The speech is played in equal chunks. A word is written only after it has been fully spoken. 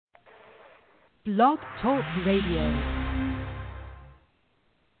Blog Talk Radio.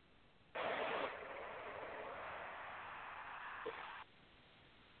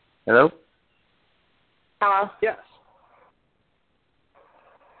 Hello? Hello? Yes.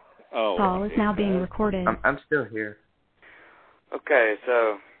 Oh. Call is now being recorded. I'm still here. Okay,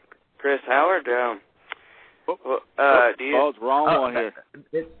 so Chris Howard, do you? Oh, it's wrong one here.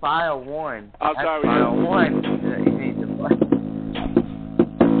 It's file one. I'm sorry. File one. You need to play.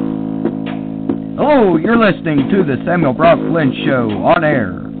 Hello, you're listening to the Samuel Brock Flynn Show on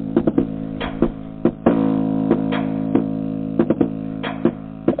air.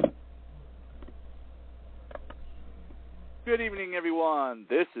 Good evening, everyone.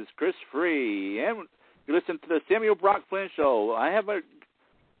 This is Chris Free, and you listen to the Samuel Brock Flynn Show. I have my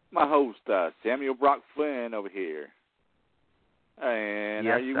host, Samuel Brock Flynn, over here. And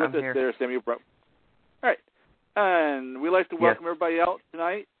yes, are you with I'm us here. there, Samuel Brock? All right. And we'd like to welcome everybody out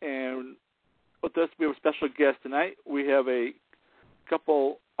tonight. And with us, we have a special guest tonight. We have a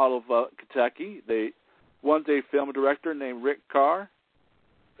couple out of Kentucky. One's a film director named Rick Carr.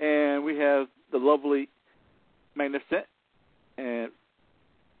 And we have the lovely, magnificent, and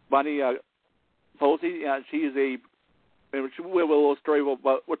Bonnie Posey. She is we have a little story we'll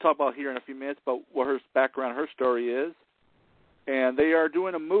talk about here in a few minutes about what her background, her story is. And they are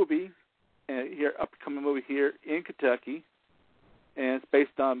doing a movie, upcoming movie here in Kentucky, and it's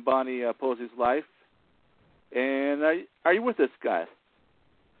based on Bonnie Posey's life. And are you with us, guys?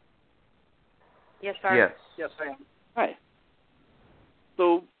 Yes, sir. Yes. Yes, I am. Hi.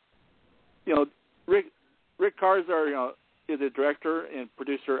 So, Rick Carr is a director and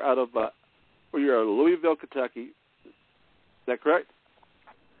producer out of you're Louisville, Kentucky. Is that correct?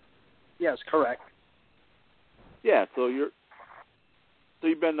 Yes, correct. Yeah. So you've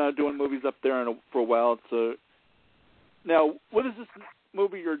been doing movies up there for a while. So now, what is this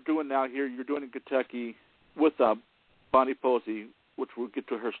movie you're doing now here? You're doing in Kentucky with Bonnie Posey, which we'll get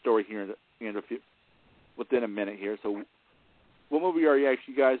to her story here within a minute here. So, what movie are you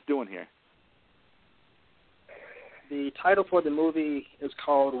guys doing here? The title for the movie is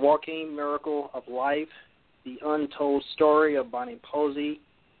called Walking Miracle of Life, the Untold Story of Bonnie Posey,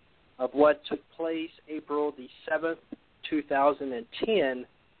 of what took place April the 7th, 2010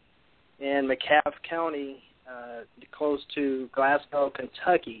 in McCaff County, close to Glasgow,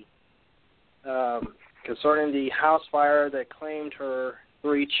 Kentucky, concerning the house fire that claimed her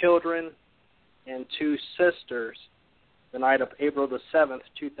 3 children and 2 sisters the night of April the 7th,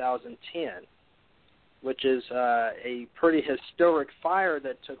 2010. Which is a pretty historic fire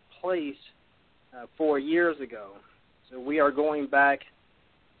that took place 4 years ago. So we are going back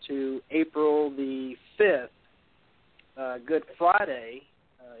to April the 5th, Good Friday,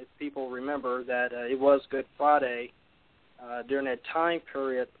 if people remember that it was Good Friday during that time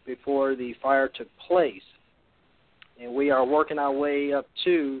period before the fire took place. And we are working our way up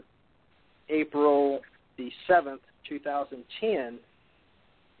to April the 7th, 2010,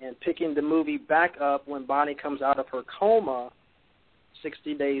 and picking the movie back up when Bonnie comes out of her coma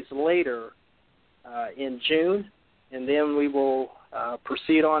 60 days later in June. And then we will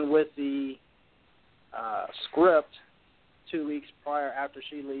proceed on with the script 2 weeks prior after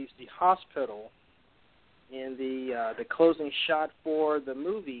she leaves the hospital. And the closing shot for the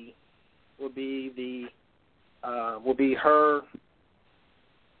movie will be her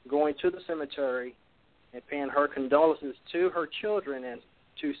going to the cemetery and paying her condolences to her children and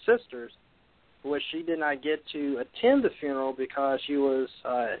 2 sisters, which she did not get to attend the funeral because she was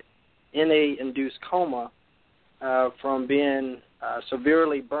in a induced coma from being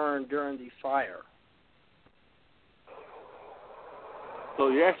severely burned during the fire. So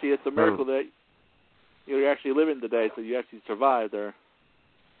it's a miracle that you're actually living today, so you actually survived there.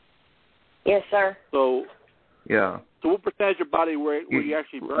 Yes, sir. So Yeah. So what percentage of your body were you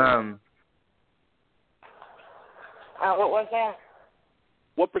actually burned? What was that?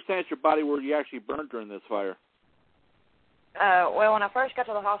 What percentage of your body were you actually burned during this fire? Well, when I first got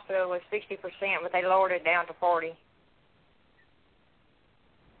to the hospital, it was 60%, but they lowered it down to 40%.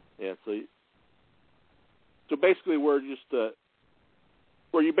 Yeah, so basically were you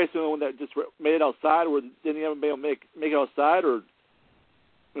basically the one that just made it outside, or didn't you ever make it outside, or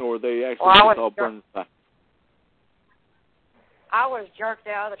were they actually all burned inside? I was jerked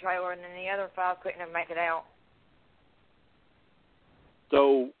out of the trailer, and then the other 5 couldn't have made it out.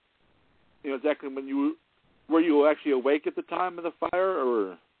 So, exactly were you actually awake at the time of the fire,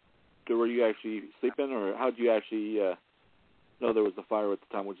 or were you actually sleeping, or how did you actually know there was a fire at the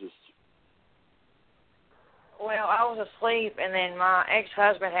time? Well, I was asleep, and then my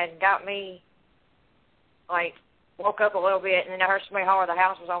ex-husband had got me, woke up a little bit, and then I heard somebody holler the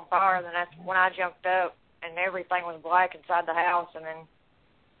house was on fire, and then that's when I jumped up, and everything was black inside the house, and then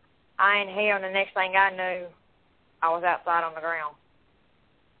I inhaled, and the next thing I knew, I was outside on the ground.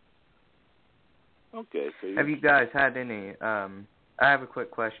 Okay. So have you guys had any, I have a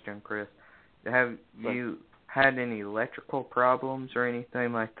quick question, Chris. Have you had any electrical problems or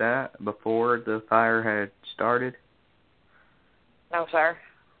anything like that before the fire had started? No, sir.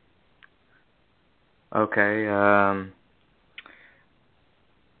 Okay,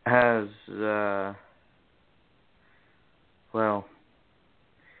 has, well,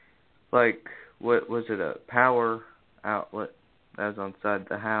 like, what was it, a power outlet that was inside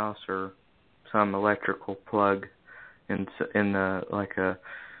the house, or some electrical plug in the, like, a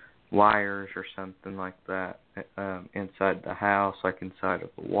wires or something like that, inside the house, like inside of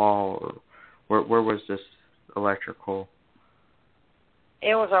the wall, or where was this electrical?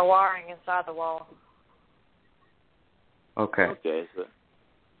 It was a wiring inside the wall. Okay. Okay. So,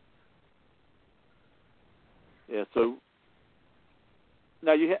 yeah. So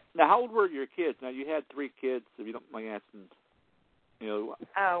now now how old were your kids? Now you had 3 kids, if you don't mind asking. You know.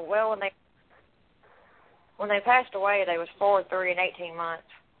 Well, when they passed away, they was 4, 3, and 18 months.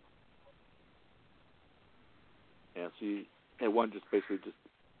 Yeah. So you had one just basically just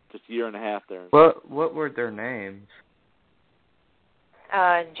a year and a half there. What were their names?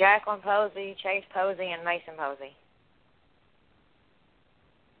 Jacqueline Posey, Chase Posey, and Mason Posey.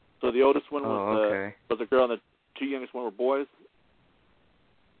 So the oldest one was okay. a girl, and the 2 youngest one were boys?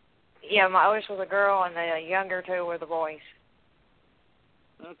 Yeah, my oldest was a girl, and the younger 2 were the boys.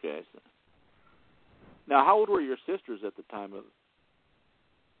 Okay. So, now, how old were your sisters at the time of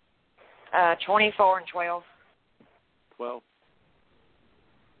 24 and 12. 12.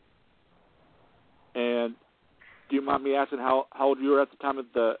 And do you mind me asking how old you were at the time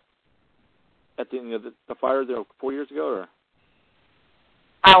of the fire there 4 years ago, or?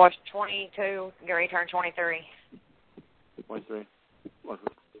 I was 22, Gary turned 23. 23.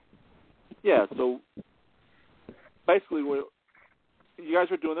 Yeah, so basically you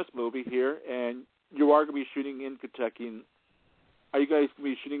guys are doing this movie here, and you are going to be shooting in Kentucky. And are you guys going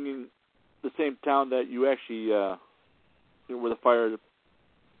to be shooting in the same town that you actually, where the fire, as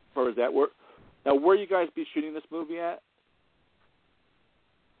far as that? Now, where you guys be shooting this movie at?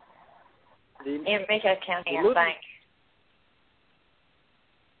 In Macon County, I think.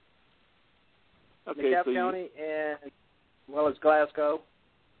 Okay, DeKalb County, and as well as Glasgow.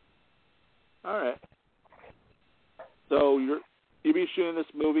 All right. So you'll be shooting this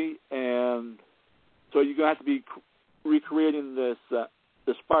movie, and so you're gonna have to be recreating this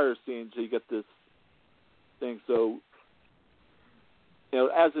fire scene. So you get this thing. So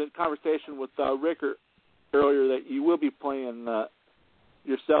as a conversation with Rick earlier, that you will be playing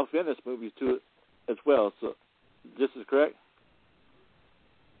yourself in this movie too, as well. So this is correct.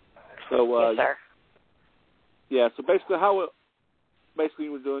 So yes, sir. Yeah. So basically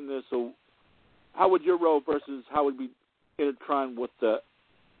we're doing this. So how would your role versus how would we intertwine with the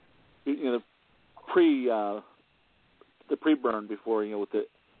pre-burn before with the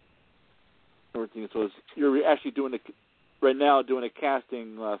everything? So you're actually doing right now doing a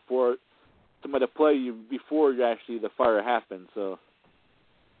casting for somebody to play you before the fire happened. So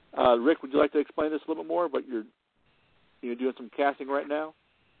Rick, would you like to explain this a little bit more? But you're doing some casting right now.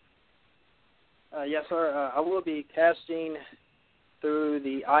 Yes, sir. I will be casting through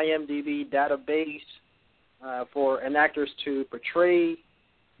the IMDb database for an actress to portray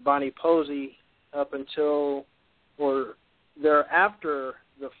Bonnie Posey up until or thereafter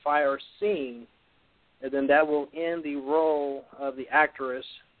the fire scene, and then that will end the role of the actress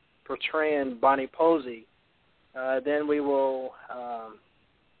portraying Bonnie Posey. Then we will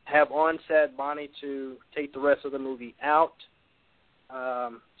have on-set Bonnie to take the rest of the movie out.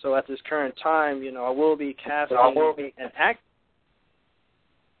 So at this current time, I will be casting an actor.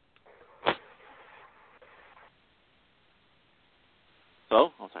 Oh,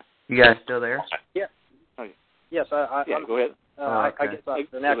 sorry. You guys still there? Yeah. Okay. Yes, go ahead. I guess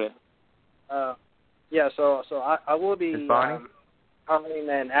the next. So I will be hiring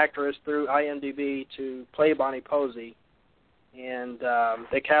an actress through IMDb to play Bonnie Posey, and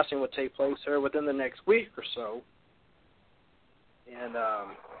the casting will take place here within the next week or so. And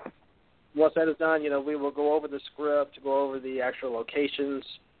once that is done, we will go over the script, go over the actual locations,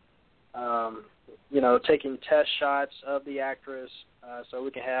 taking test shots of the actress, so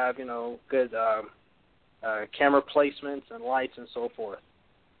we can have, good camera placements and lights and so forth.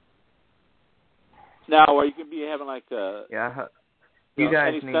 Now, are you going to be having you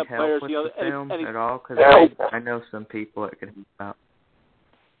guys need help players, with the film at all? Because I know some people that could help out.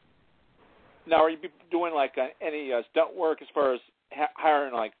 Now, are you doing like any stunt work as far as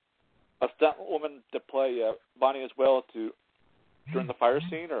hiring like a stunt woman to play Bonnie as well during the fire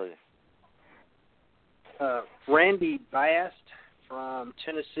scene, or? Randy Bast from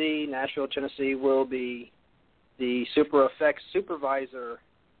Tennessee, Nashville, Tennessee, will be the super effects supervisor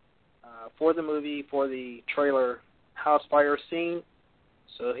for the movie, for the trailer house fire scene.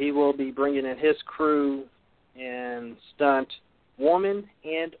 So he will be bringing in his crew and stunt woman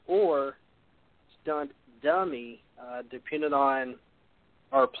and or stunt dummy, depending on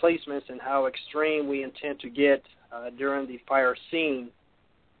our placements and how extreme we intend to get during the fire scene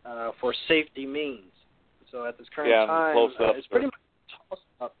for safety means. So at this current time, it's pretty much a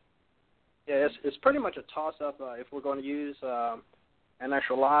toss-up. Yeah, it's pretty much a toss-up if we're going to use an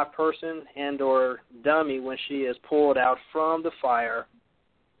actual live person and or dummy when she is pulled out from the fire.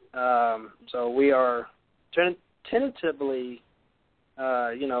 So we are tentatively,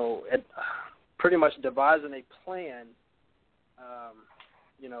 pretty much devising a plan,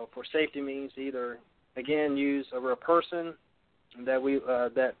 for safety means to either, again, use a real person that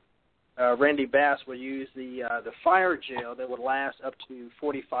Randy Bass would use the fire gel that would last up to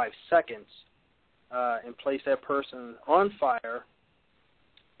 45 seconds and place that person on fire,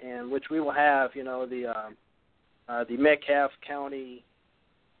 and which we will have, the Metcalfe County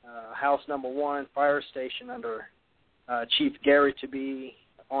House Number 1 fire station under Chief Gary to be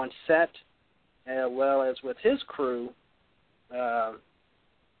on set, as well as with his crew.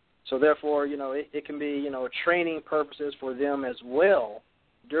 So therefore, it can be, training purposes for them as well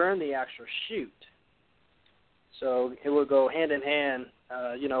during the actual shoot. So it will go hand in hand,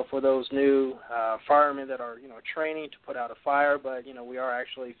 for those new firemen that are, training to put out a fire, but, we are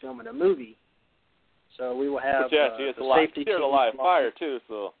actually filming a movie. So we will have it's a live fire, too,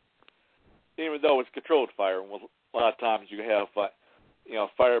 so even though it's controlled fire, a lot of times you have,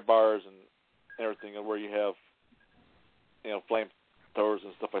 fire bars and everything where you have, flamethrowers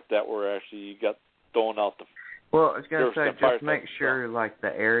and stuff like that where actually you got thrown out the. Well, I was going to say, just make sure, like,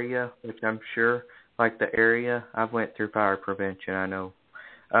 the area, which I'm sure, like, the area, I've went through fire prevention, I know.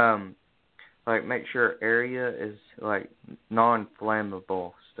 Like, make sure area is, like,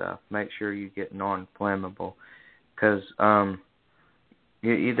 non-flammable stuff. Make sure you get non-flammable. Because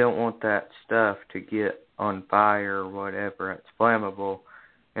you don't want that stuff to get on fire or whatever. It's flammable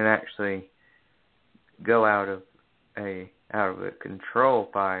and actually go out of a control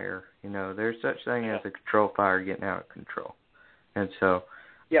fire. There's such thing as a control fire getting out of control. And so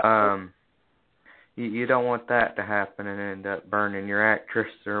you don't want that to happen and end up burning your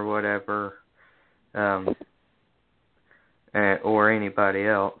actress or whatever, or anybody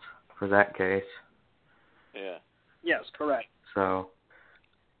else for that case. Yeah. Yes, correct. So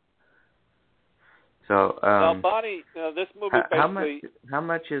now, Bonnie, this movie basically. How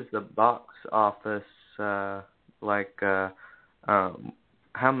much is the box office?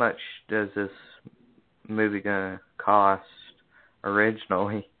 How much does this movie gonna cost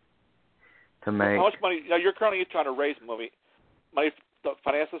originally to make? How much money? Now you're currently trying to raise money to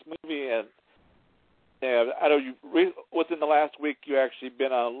finance this movie, and I know you within the last week you actually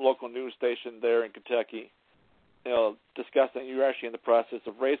been on a local news station there in Kentucky, discussing you're actually in the process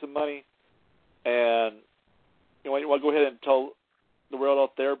of raising money, and you want to go ahead and tell the world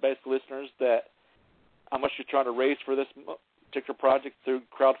out there, basic listeners, that how much you're trying to raise for this particular project through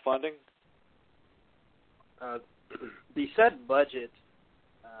crowdfunding? The set budget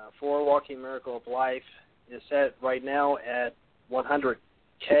for Walking Miracle of Life is set right now at $100,000.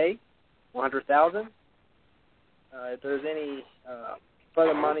 If there's any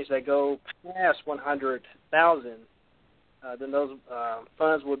further monies that go past $100,000, then those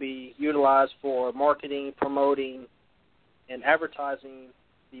funds will be utilized for marketing, promoting, and advertising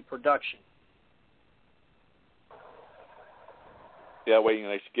the production. Yeah, that way you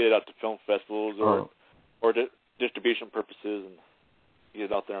can actually get it out to film festivals or distribution purposes and get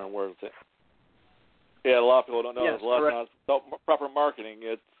it out there and work with it. Yeah, a lot of people don't know. Yes, a lot of times without proper marketing,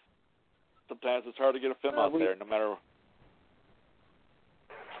 sometimes it's hard to get a film out there, no matter.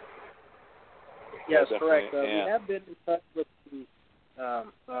 Yes, correct. Yeah. We have been in touch with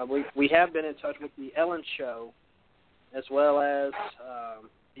we have been in touch with the Ellen Show, as well as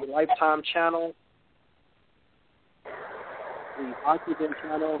the Lifetime channel, the Oxygen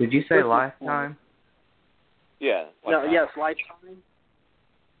channel. Did you say Lifetime? Yeah. Yes, Lifetime.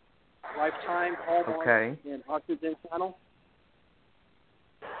 Lifetime, Hallmark, and Oxygen channel.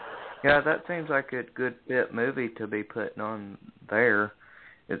 Yeah, that seems like a good fit movie to be putting on there.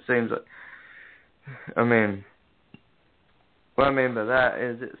 It seems like, what I mean by that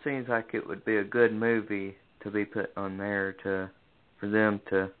is it seems like it would be a good movie to be put on there for them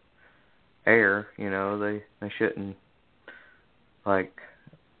to air. They shouldn't like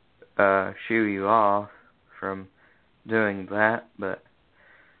shoo you off from doing that. But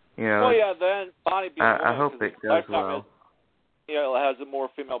well, yeah. Then Bonnie being I hope it goes well. It has a more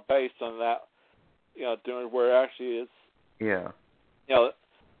female base on that. Doing where actually it's. Yeah.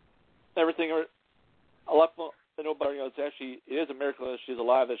 Everything. A lot of people know about her. It is a miracle that she's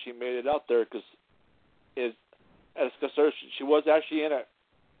alive, that she made it out there, because she was actually in a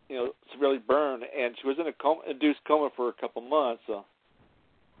severely burned, and she was in a induced coma for a couple months.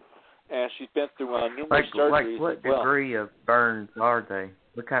 And she's been through numerous surgeries. Like what degree of burns are they?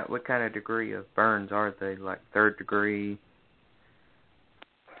 What kind of degree of burns are they? Like 3rd degree?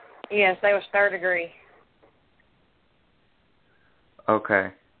 Yes, they was 3rd degree.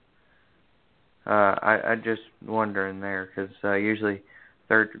 Okay. I just wondering there, because usually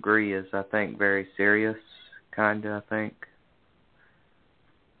 3rd degree is, I think, very serious, kinda, I think.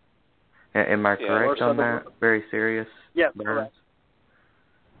 Am I correct on that? Very serious? Yeah, burns? correct.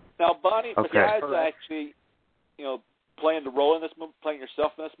 Now, Bonnie, okay. besides actually, playing the role in this movie, playing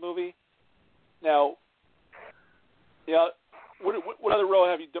yourself in this movie, now, what other role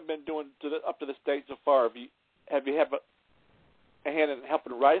have you been doing up to this date so far? Have you had a hand in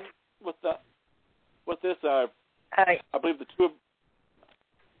helping write with this? I believe the two of,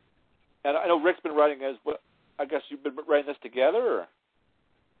 and I know Rick's been writing as well. I guess you've been writing this together, or?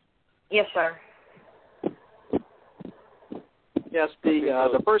 Yes, sir. Yes,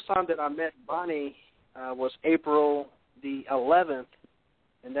 the first time that I met Bonnie was April the 11th,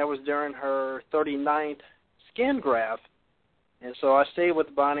 and that was during her 39th skin graft. And so I stayed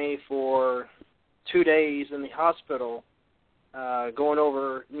with Bonnie for 2 days in the hospital, going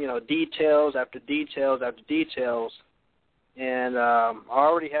over, details after details after details. And I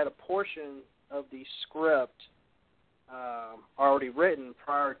already had a portion of the script already written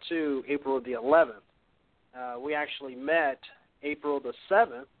prior to April the 11th. We actually met April the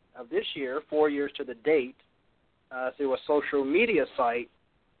 7th of this year, 4 years to the date, through a social media site.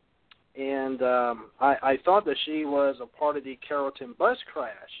 And I thought that she was a part of the Carrollton bus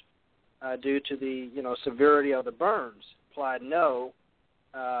crash due to the, severity of the burns. Implied no,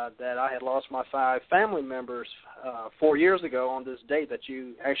 that I had lost my 5 family members 4 years ago on this date that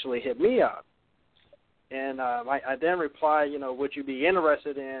you actually hit me up. And I then replied, would you be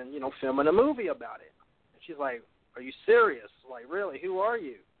interested in, filming a movie about it? And she's like, are you serious? Like, really, who are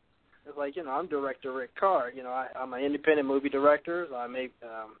you? It's like, I'm director Rick Carr. I'm an independent movie director. I make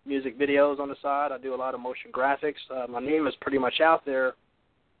music videos on the side. I do a lot of motion graphics. My name is pretty much out there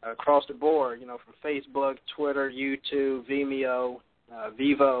across the board, from Facebook, Twitter, YouTube, Vimeo,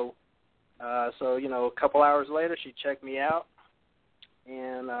 Vivo. So, a couple hours later, she checked me out,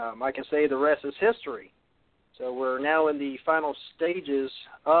 and I can say the rest is history. So we're now in the final stages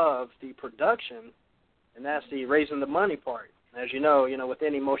of the production, and that's the raising the money part. As you know, with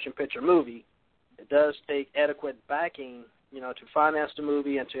any motion picture movie, it does take adequate backing, to finance the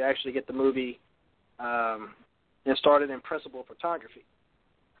movie and to actually get the movie and started in principal photography.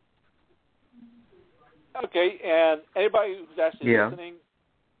 Okay, and anybody who's actually listening,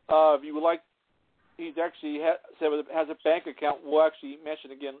 if you would like, he's actually has a bank account. We'll actually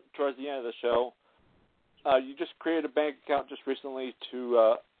mention again towards the end of the show. You just created a bank account just recently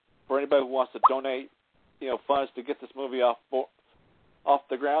for anybody who wants to donate, funds to get this movie off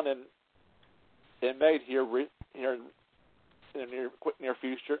the ground and made here in the near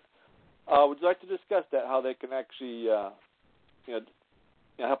future. Would you like to discuss that? How they can actually,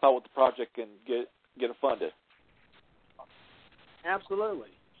 help out with the project and get it funded? Absolutely.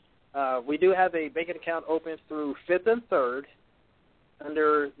 We do have a bank account open through 5th and 3rd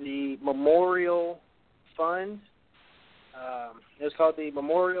under the Memorial Fund. It's called the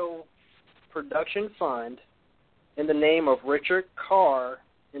Memorial Production Fund in the name of Richard Carr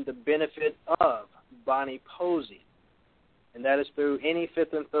in the benefit of Bonnie Posey. And that is through any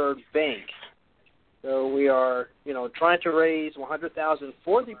 5th and 3rd bank. So we are, trying to raise $100,000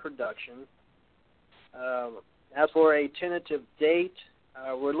 for the production. As for a tentative date,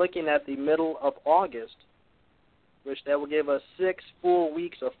 we're looking at the middle of August, which that will give us 6 full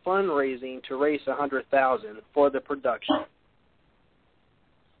weeks of fundraising to raise $100,000 for the production.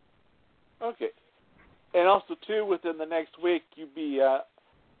 Okay. And also, too, within the next week, you'll be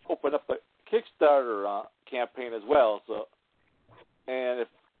open up a Kickstarter campaign as well. So, and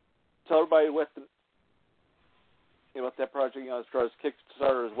tell everybody what that project, as far as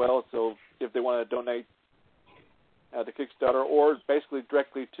Kickstarter as well. So, if they want to donate the Kickstarter, or basically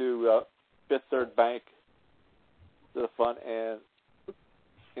directly to Fifth Third Bank, to the fund, and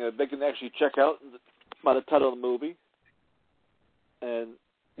they can actually check out by the title of the movie, and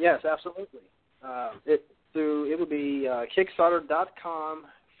Yes, absolutely. It would be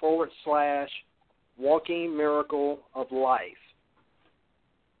Kickstarter.com/Walking Miracle of Life.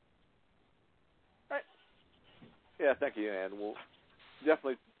 Right. Yeah, thank you, and we'll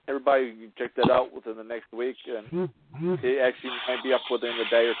definitely everybody can check that out within the next week, and it actually might be up within a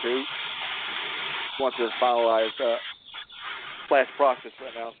day or two once it's finalized. Last process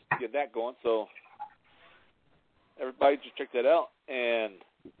right now to get that going, so everybody just check that out and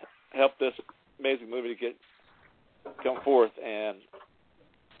help this amazing movie to come forth. And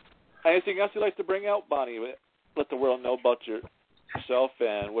anything else you'd like to bring out, Bonnie? Let the world know about yourself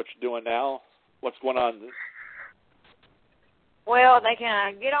and what you're doing now. What's going on? Well, they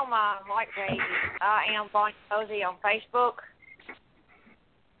can get on my page. I am Bonnie Posey on Facebook.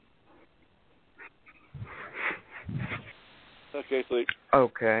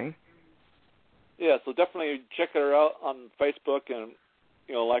 Okay. Yeah, so definitely check her out on Facebook and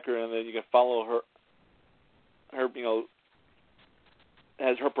like her, and then you can follow her.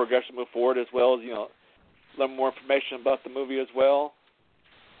 As her progression move forward, as well as learn more information about the movie as well.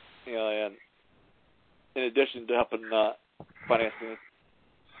 And in addition to helping financing it.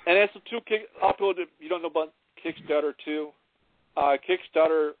 And also too, people that you don't know about Kickstarter too.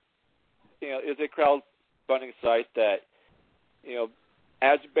 Kickstarter, is a crowdfunding site that,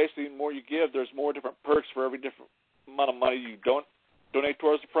 as basically the more you give, there's more different perks for every different amount of money you donate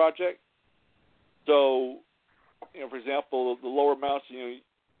towards the project. So, for example, the lower amounts,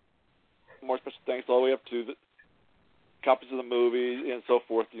 more special things all the way up to the copies of the movie and so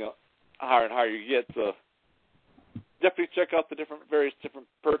forth, higher and higher you get. So definitely check out the various different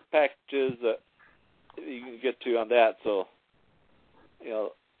perk packages that you can get to on that. So,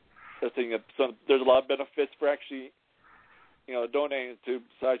 there's a lot of benefits for actually, donating to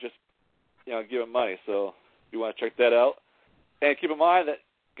besides just, giving money. So you want to check that out. And keep in mind that,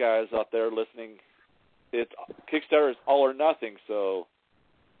 guys out there listening, Kickstarter is all or nothing. So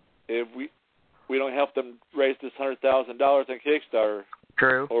if we don't help them raise this $100,000 on Kickstarter,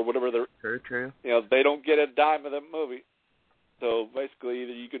 true, or whatever true, they don't get a dime of the movie. So basically,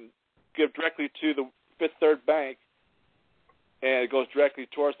 either you can give directly to the Fifth Third Bank, and it goes directly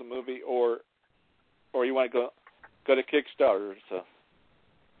towards the movie, or you want to go to Kickstarter. So,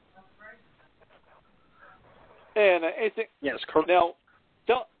 and anything? Yes, correct. Now,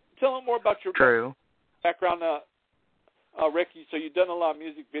 tell them more about your background, Ricky. So you've done a lot of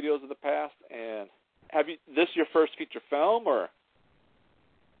music videos in the past, and this your first feature film, or?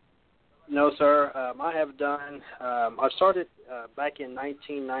 No, sir. I have done. I started back in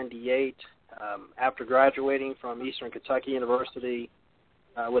 1998 after graduating from Eastern Kentucky University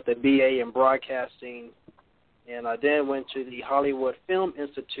with a BA in broadcasting, and I then went to the Hollywood Film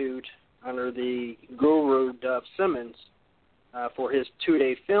Institute under the guru Dove Simmons for his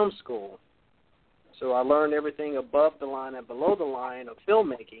 2-day film school. So I learned everything above the line and below the line of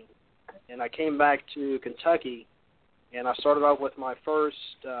filmmaking, and I came back to Kentucky, and I started out with my first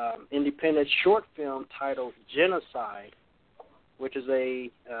independent short film titled Genocide, which is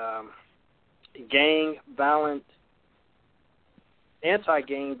a anti-gang violent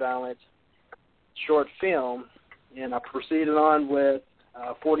short film, and I proceeded on with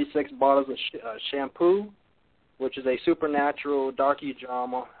 46 bottles of shampoo, which is a supernatural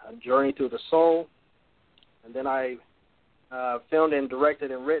docudrama, A Journey Through the Soul. And then I filmed and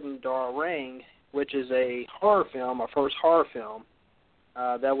directed and written Dar Rang, which is a horror film, my first horror film,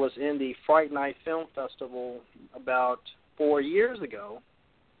 that was in the Fright Night Film Festival about 4 years ago.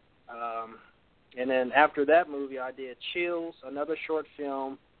 And then after that movie, I did Chills, another short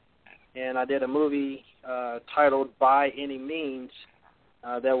film, and I did a movie titled By Any Means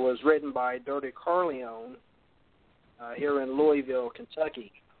that was written by Dirty Carleone here in Louisville,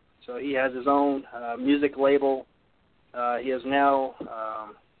 Kentucky. So he has his own music label. He is now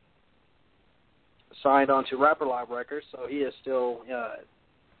signed on to Rapper Live Records, so he is still,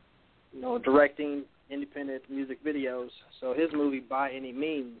 directing independent music videos. So his movie, By Any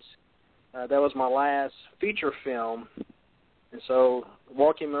Means, that was my last feature film. And so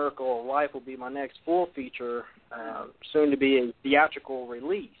Walking Miracle of Life will be my next full feature, soon to be a theatrical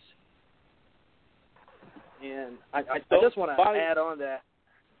release. And I just want to add on that.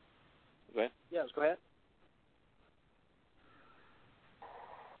 Okay. Yes, go ahead.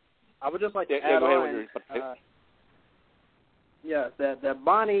 I would just like to add on, that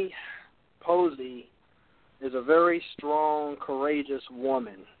Bonnie Posey is a very strong, courageous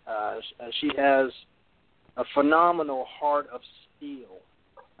woman. She has a phenomenal heart of steel.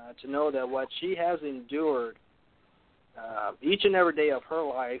 To know that what she has endured each and every day of her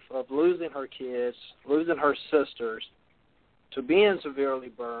life, of losing her kids, losing her sisters, to being severely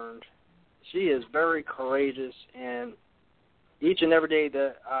burned, she is very courageous, and each and every day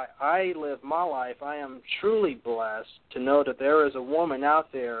that I live my life, I am truly blessed to know that there is a woman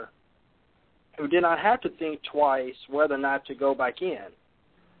out there who did not have to think twice whether or not to go back in.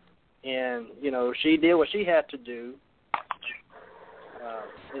 And, she did what she had to do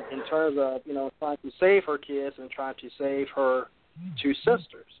in terms of, trying to save her kids and trying to save her two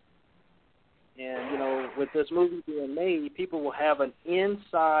sisters. And, with this movie being made, people will have an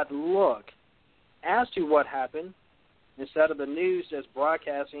inside look as to what happened instead of the news just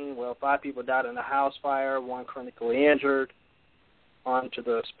broadcasting, 5 people died in a house fire, 1 critically injured, on to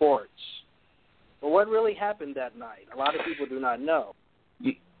the sports. But what really happened that night? A lot of people do not know.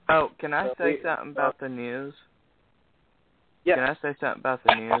 Can I say something about the news? Yes. Can I say something about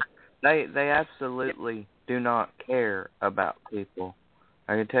the news? They absolutely do not care about people.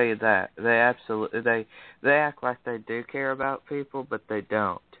 I can tell you that. They act like they do care about people, but they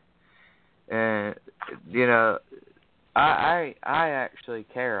don't. And I actually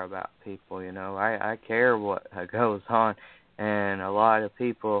care about people. I care what goes on, and a lot of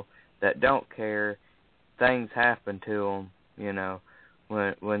people that don't care, things happen to them.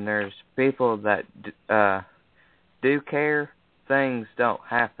 When there's people that do care, things don't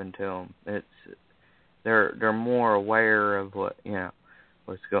happen to them. They're more aware of what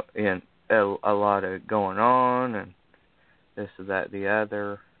what's a lot of going on, and this or that, the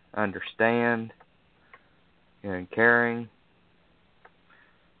other, understand and caring,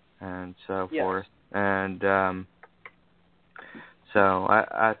 and so forth. And so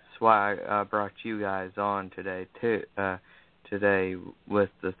that's why I brought you guys on today too. Today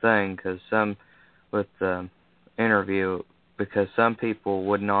with the thing, with the interview, because some people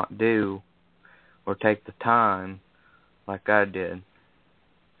would not do or take the time like I did,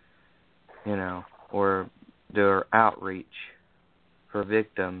 or do outreach for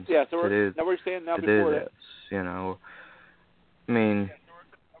victims to do this. I mean,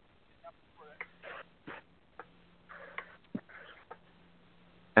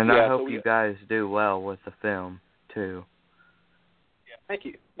 and I hope you guys do well with the film too. Thank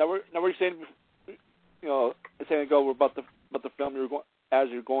you. Now we're saying, a second ago about the film. As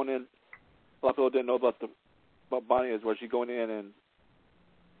you're going in, a lot of people didn't know about Bonnie is where she's going in and.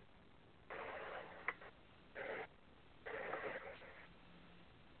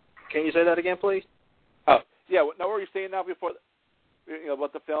 Can you say that again, please? Oh, yeah. Now, what were you saying now before,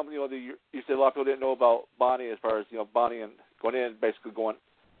 about the film? You said a lot of people didn't know about Bonnie as far as Bonnie and going in, basically going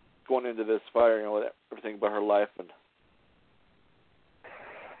into this fire, everything about her life and.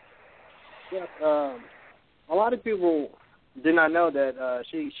 Yes, a lot of people did not know that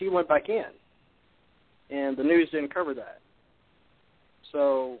she went back in, and the news didn't cover that.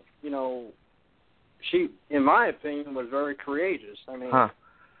 So, she, in my opinion, was very courageous. I mean, I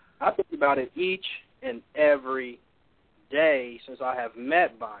think about it each and every day since I have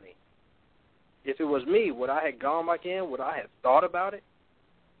met Bonnie. If it was me, would I have gone back in? Would I have thought about it?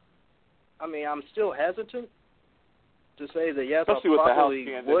 I mean, I'm still hesitant to say that, yes, especially I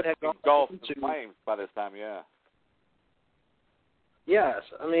probably would have gone into flames by this time, yeah. Yes,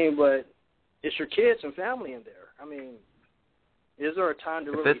 I mean, but it's your kids and family in there. I mean, is there a time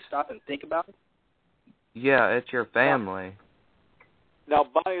to really stop and think about it? Yeah, it's your family. Now,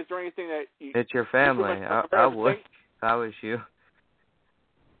 Bonnie, is there anything that it's your family. I would, if I was you.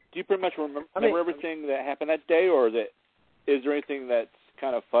 Do you pretty much remember everything that happened that day, or is there anything that's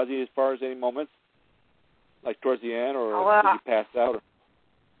kind of fuzzy as far as any moments, like towards the end, or did you pass out?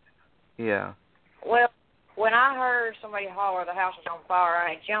 Yeah. Well, when I heard somebody holler the house was on fire,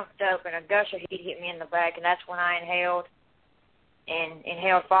 I jumped up and a gush of heat hit me in the back, and that's when I inhaled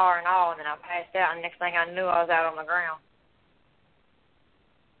fire and all, and then I passed out, and the next thing I knew, I was out on the ground.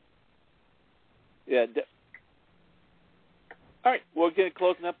 Yeah. All right, we'll get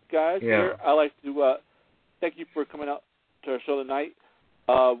closing up, guys. Yeah. Here, I'd like to thank you for coming out to our show tonight.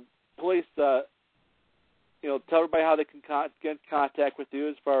 Please, tell everybody how they can get in contact with you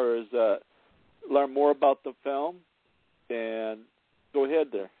as far as learn more about the film, and go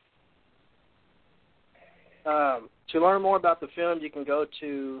ahead there. To learn more about the film, you can go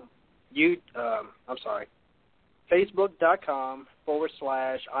to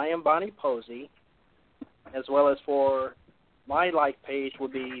Facebook.com/I am Bonnie Posey, as well as for my like page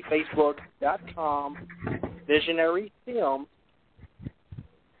would be Facebook.com Visionary Film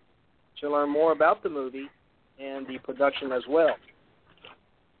to learn more about the movie and the production as well.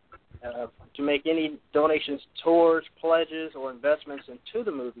 To make any donations towards, pledges, or investments into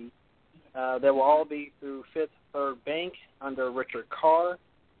the movie, they will all be through Fifth Third Bank under Richard Carr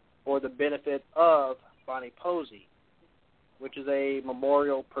for the benefit of Bonnie Posey. which is a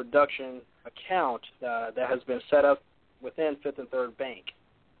memorial production account that has been set up within Fifth and Third Bank.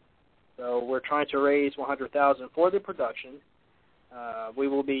 So we're trying to raise $100,000 for the production. We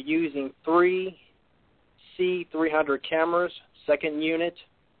will be using 3 C300 cameras, second unit,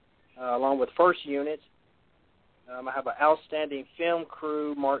 along with first unit. I have an outstanding film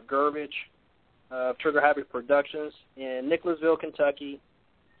crew, Mark Gerbich, of Trigger Happy Productions in Nicholasville, Kentucky.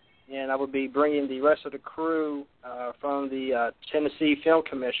 And I will be bringing the rest of the crew from the Tennessee Film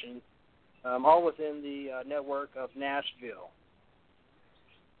Commission, all within the network of Nashville.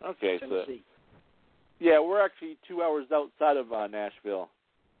 Okay, Tennessee. So yeah, we're actually 2 hours outside of Nashville.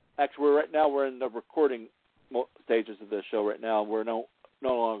 Actually, we're in the recording stages of the show right now. We're no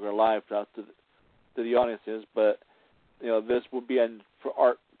longer live out to the audiences, but this will be for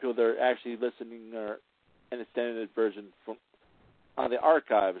art people that are actually listening or an extended version from on the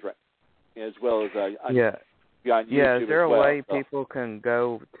archives, right? As well as on YouTube. Yeah, is there a way so people can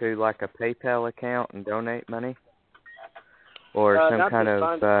go to like a PayPal account and donate money, or some kind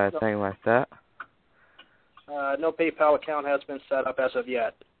of thing like that? No PayPal account has been set up as of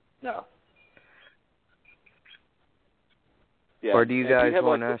yet. No. Yeah. Or do you guys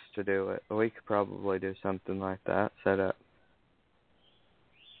want us to do it? We could probably do something like that, set up.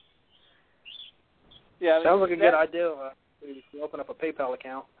 Yeah, sounds like a good idea. We open up a PayPal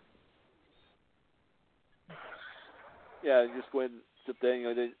account. Yeah, just go ahead and sit there.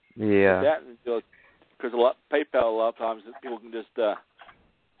 Yeah. Because PayPal, a lot of times people can just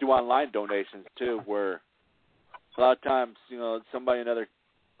do online donations too. Where a lot of times, somebody in another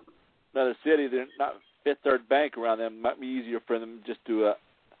city, they're not Fifth Third Bank around them. It might be easier for them to just do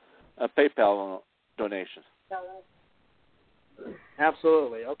a PayPal donation.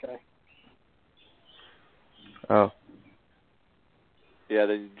 Absolutely. Okay. Oh. Yeah,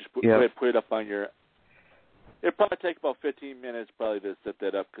 then you just go ahead and put it up on your. It'll probably take about 15 minutes probably to set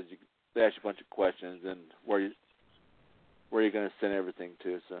that up because they ask you a bunch of questions and where you're going to send everything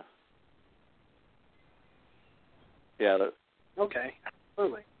to. So. Yeah. Okay.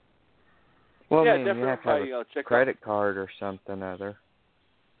 Absolutely. Well, yeah, I mean, definitely. You have to have a check credit card or something other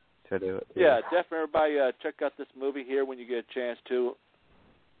to do it. Yeah, definitely. Everybody, check out this movie here when you get a chance to,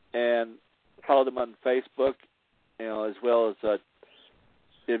 and follow them on Facebook, as well as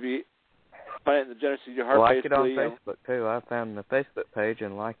if you find it in the Genesis of Your Heart. Like it on Facebook too. I found the Facebook page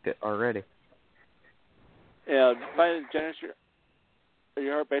and liked it already. Yeah, find it in the Genesis of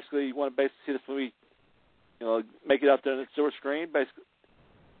Your Heart. Basically, you want to see this movie. Make it out there on the silver screen, basically.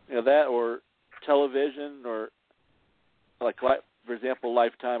 That or television or like for example,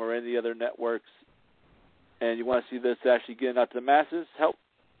 Lifetime or any other networks, and you want to see this actually getting out to the masses. Help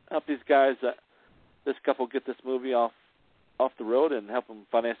these guys, this couple, get this movie off the road and help them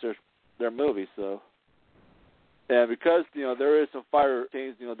finance their movie. So, and because there is some fire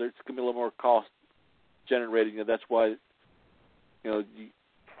things, there's going to be a little more cost generating. That's why you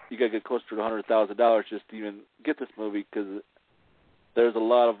got to get closer to $100,000 just to even get this movie, because there's a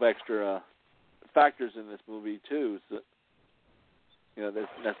lot of extra factors in this movie too. So, that's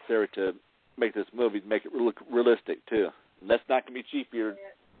necessary to make this movie, to make it look realistic too. And that's not going to be cheap. You're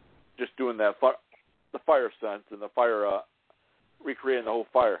just doing the fire stunts and the fire, recreating the whole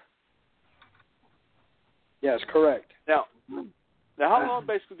fire. Yes, correct. Now, how long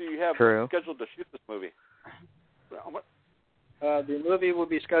basically do you have scheduled to shoot this movie? The movie will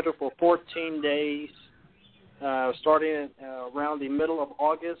be scheduled for 14 days, starting around the middle of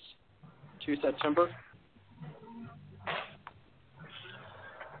August to September.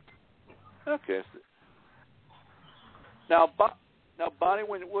 Okay. Now, Bonnie,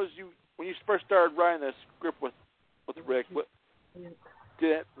 when you first started writing this script with Rick,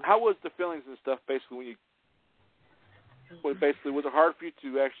 how was the feelings and stuff basically was it hard for you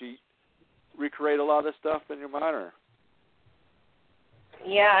to actually recreate a lot of this stuff in your mind, or?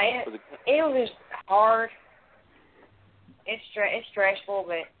 Yeah, it was hard. It's stressful,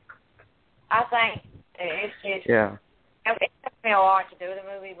 but I think it's just it took me a lot to do the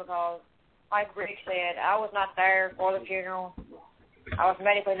movie because, like Rick said, I was not there for the funeral. I was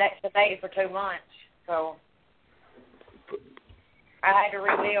medically sedated for 2 months, so I had to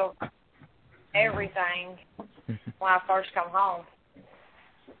rebuild everything when I first come home.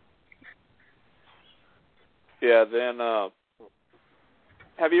 Yeah, then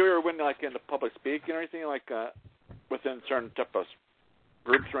have you ever been into public speaking or anything within certain type of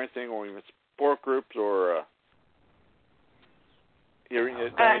groups or anything, or even support groups, or anything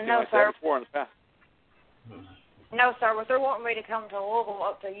like that before in the past? No, sir. But they're wanting me to come to Louisville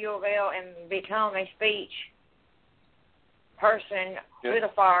up to U of L and become a speech person with a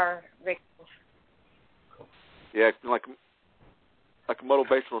fire victim. Yeah, like a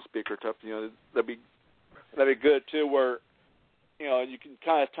motivational speaker type. That'd be good too. Where you can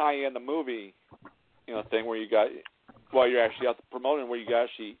kind of tie in the movie, thing where you got while you're actually out promoting, where you can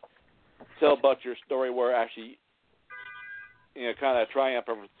actually tell about your story, where actually kind of triumph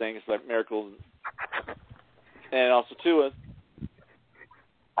over things like miracles, and also too.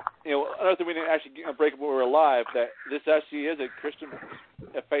 Another thing we didn't actually break up when we were alive, that this actually is a Christian,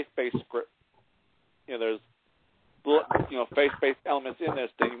 faith-based script. There's faith-based elements in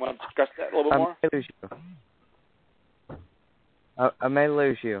this thing. You want to discuss that a little bit more? I may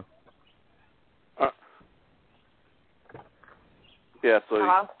lose you. Yeah. So,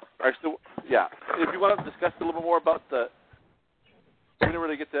 Hello? if you want to discuss a little bit more about we didn't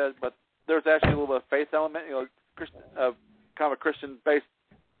really get to that, but there's actually a little bit of faith element, kind of a Christian-based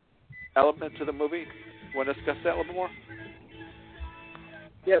element to the movie. You want to discuss that a little bit more?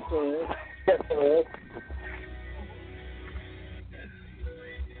 Yes, sir.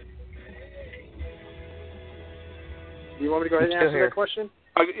 Do you want me to go ahead and answer that question?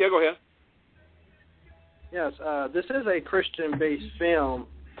 Yeah, go ahead. Yes, this is a Christian-based film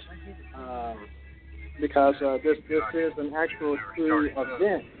because this is an actual true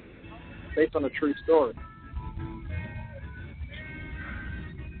event based on a true story.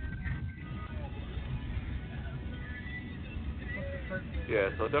 Yeah,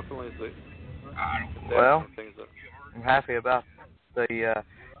 so definitely Well, things that I'm happy about the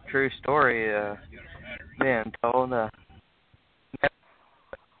true story being told.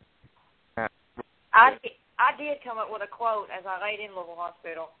 I did come up with a quote as I laid in Louisville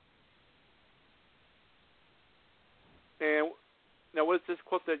Hospital. And now, what is this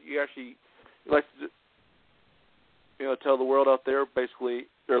quote that you like to tell the world out there? Basically,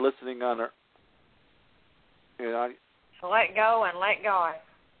 they're listening on our. So let go and let God.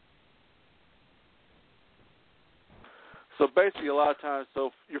 So basically, a lot of times,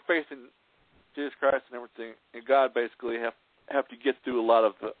 if you're facing Jesus Christ and everything, and God basically have to get through a lot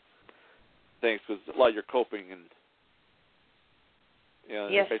of the things because a lot of your coping and.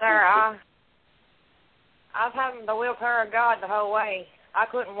 Yes, sir. I've had the willpower of God the whole way. I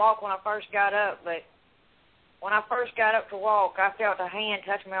couldn't walk when I first got up, but when I first got up to walk, I felt a hand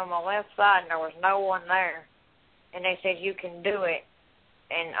touch me on my left side, and there was no one there. And they said, "You can do it."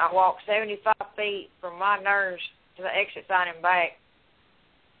 And I walked 75 feet from my nurse to the exit sign and back.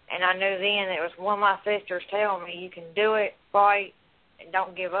 And I knew then that it was one of my sisters telling me, "You can do it, fight, and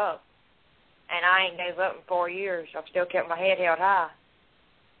don't give up." And I ain't gave up in 4 years. I've still kept my head held high.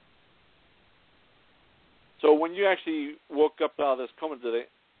 So when you actually woke up out of this coma today,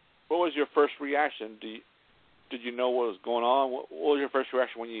 what was your first reaction? Did you know what was going on? What was your first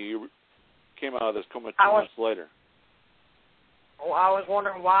reaction when you came out of this coma 2 months later? Well, I was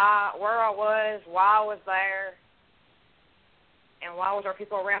wondering where I was, why I was there, and why was there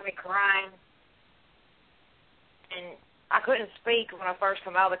people around me crying. And I couldn't speak when I first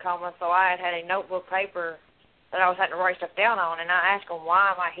came out of the coma, so I had a notebook paper that I was having to write stuff down on, and I asked them,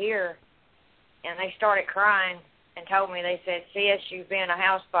 "Why am I here?" And they started crying and told me, they said, "Sis, you've been in a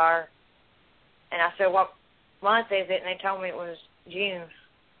house fire." And I said, "What month is it?" And they told me it was June.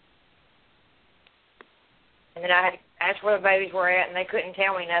 And then I had asked where the babies were at, and they couldn't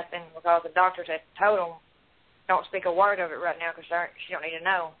tell me nothing because the doctors had told them, "Don't speak a word of it right now because she don't need to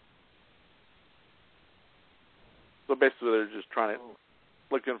know." So basically they're just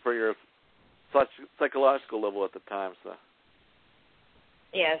looking for your psychological level at the time, so.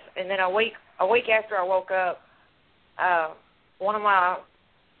 Yes, and then a week after I woke up, one of my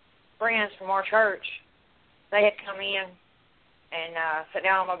friends from our church, they had come in and sat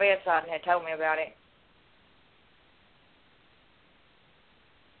down on my bedside and had told me about it.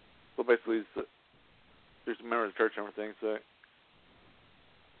 So basically, there's some members of the church and everything. So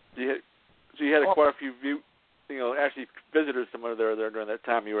you had quite a few actually visitors somewhere there during that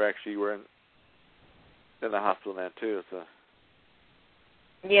time. You were in the hospital then too. So.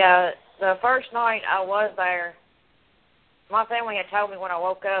 Yeah, the first night I was there, my family had told me when I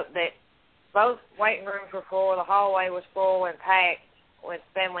woke up that both waiting rooms were full, the hallway was full and packed with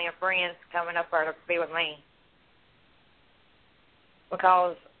family and friends coming up there to be with me.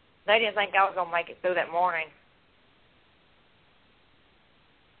 Because they didn't think I was going to make it through that morning.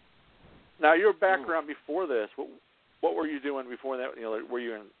 Now, your background before this, what were you doing before that? Were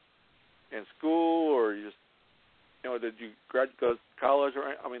you in school, or you just, did you go to college,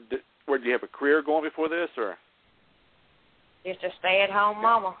 or did you have a career going before this, or? Just a stay-at-home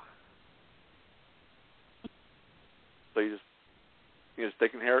mama. So you just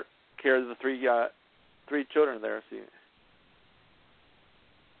taking care of the three children there. So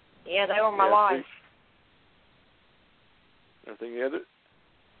yeah, they were my life. everything.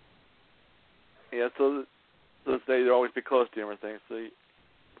 So they'd always be close to you and everything. So,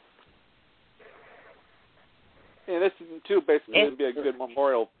 and this too basically would be a good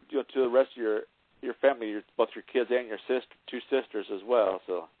memorial, to the rest of your family, both your kids and your two sisters as well.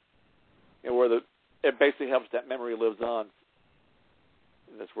 So, where it basically helps that memory lives on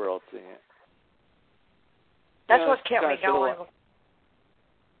in this world. Seeing it. That's what kept me going.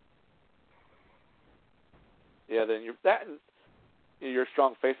 Yeah, then your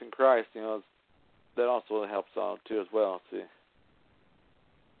strong faith in Christ, that also helps out too as well. See.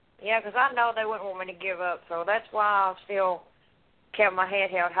 Yeah, because I know they wouldn't want me to give up, so that's why I've still kept my head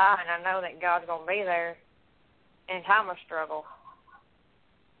held high, and I know that God's going to be there in time of struggle.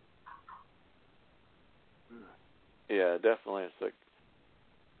 Yeah, definitely. It's like,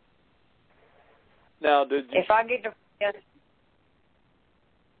 now, did you? If I get depressed,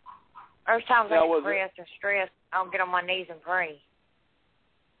 there's times I get depressed and stressed, I'll get on my knees and pray.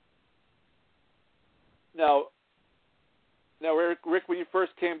 Now, Rick, when you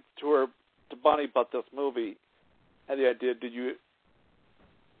first came to Bonnie about this movie, had the idea? Did you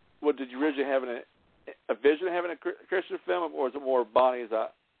originally have a vision of having a Christian film, or was it more Bonnie's,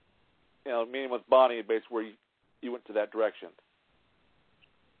 meeting with Bonnie, based where you went to that direction?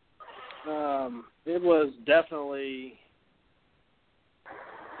 It was definitely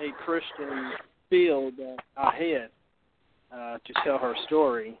a Christian feel that I had to tell her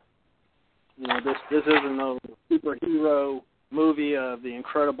story. This isn't no superhero movie of the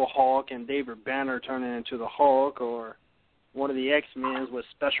Incredible Hulk and David Banner turning into the Hulk, or one of the X-Men with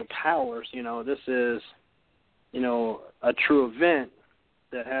special powers. This is, a true event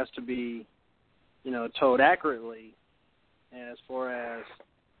that has to be, told accurately as far as,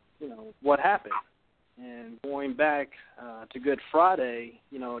 what happened. And going back to Good Friday,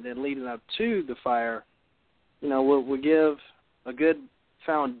 then leading up to the fire, will give a good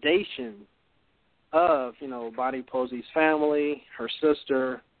foundation of, Bonnie Posey's family, her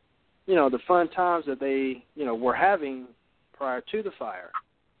sister, the fun times that they, were having prior to the fire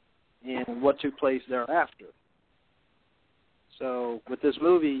and what took place thereafter. So with this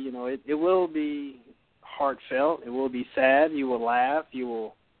movie, it will be heartfelt. It will be sad. You will laugh. You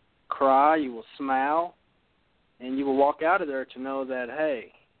will cry. You will smile. And you will walk out of there to know that,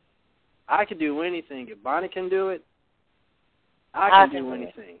 hey, I can do anything. If Bonnie can do it, I can do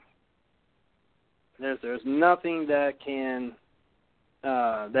anything. There's nothing that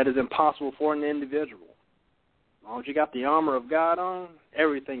is impossible for an individual. As long as you got the armor of God on,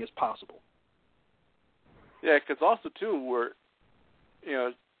 everything is possible. Yeah, because also too, where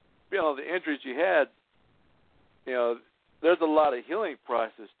the injuries you had, there's a lot of healing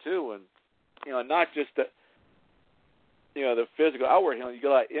process too, and not just the physical outward healing. You got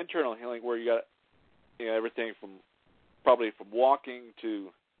a lot of internal healing where you got everything from walking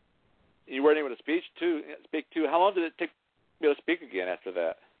to. You weren't able to speak to. How long did it take to be able to speak again after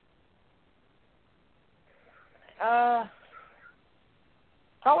that?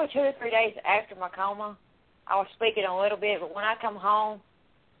 Probably 2 or 3 days after my coma. I was speaking a little bit, but when I come home,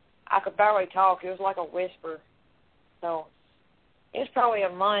 I could barely talk. It was like a whisper. So it was probably a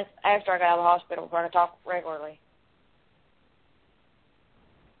month after I got out of the hospital before I could talk regularly.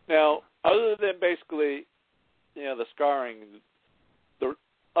 Now, other than basically, the scarring, the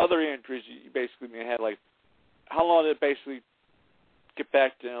other injuries you basically had, like, how long did it basically get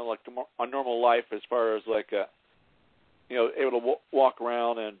back to, a normal life as far as, able to walk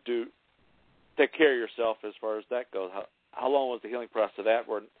around and take care of yourself as far as that goes? How long was the healing process of that?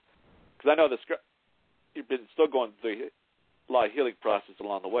 Because I know you've been still going through a lot of healing process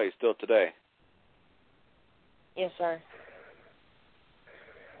along the way, still today. Yes, sir.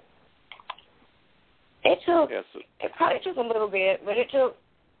 It probably took a little bit, but it took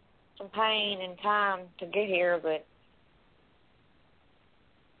some pain and time to get here, but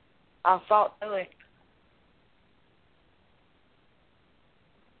I fought through it.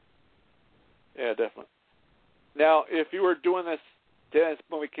 Yeah, definitely. Now, if you were doing this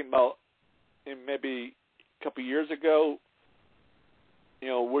movie came out in maybe a couple of years ago,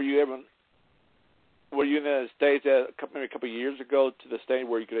 were you in the stage maybe a couple of years ago to the stage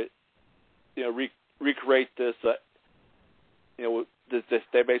where you could, recreate this, this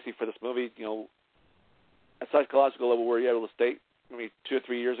basically for this movie, at psychological level, were you able to state maybe 2 or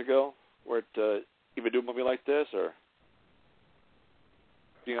 3 years ago where to even do a movie like this, or?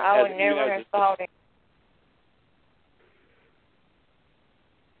 I would never have thought it.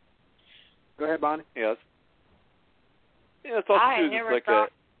 Go ahead, Bonnie. Yes. Yeah, it's also I never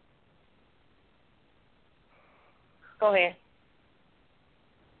thought. Go ahead.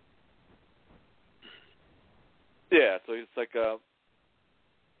 Yeah, so it's like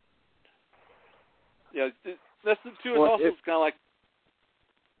that's the two. It's also kind of like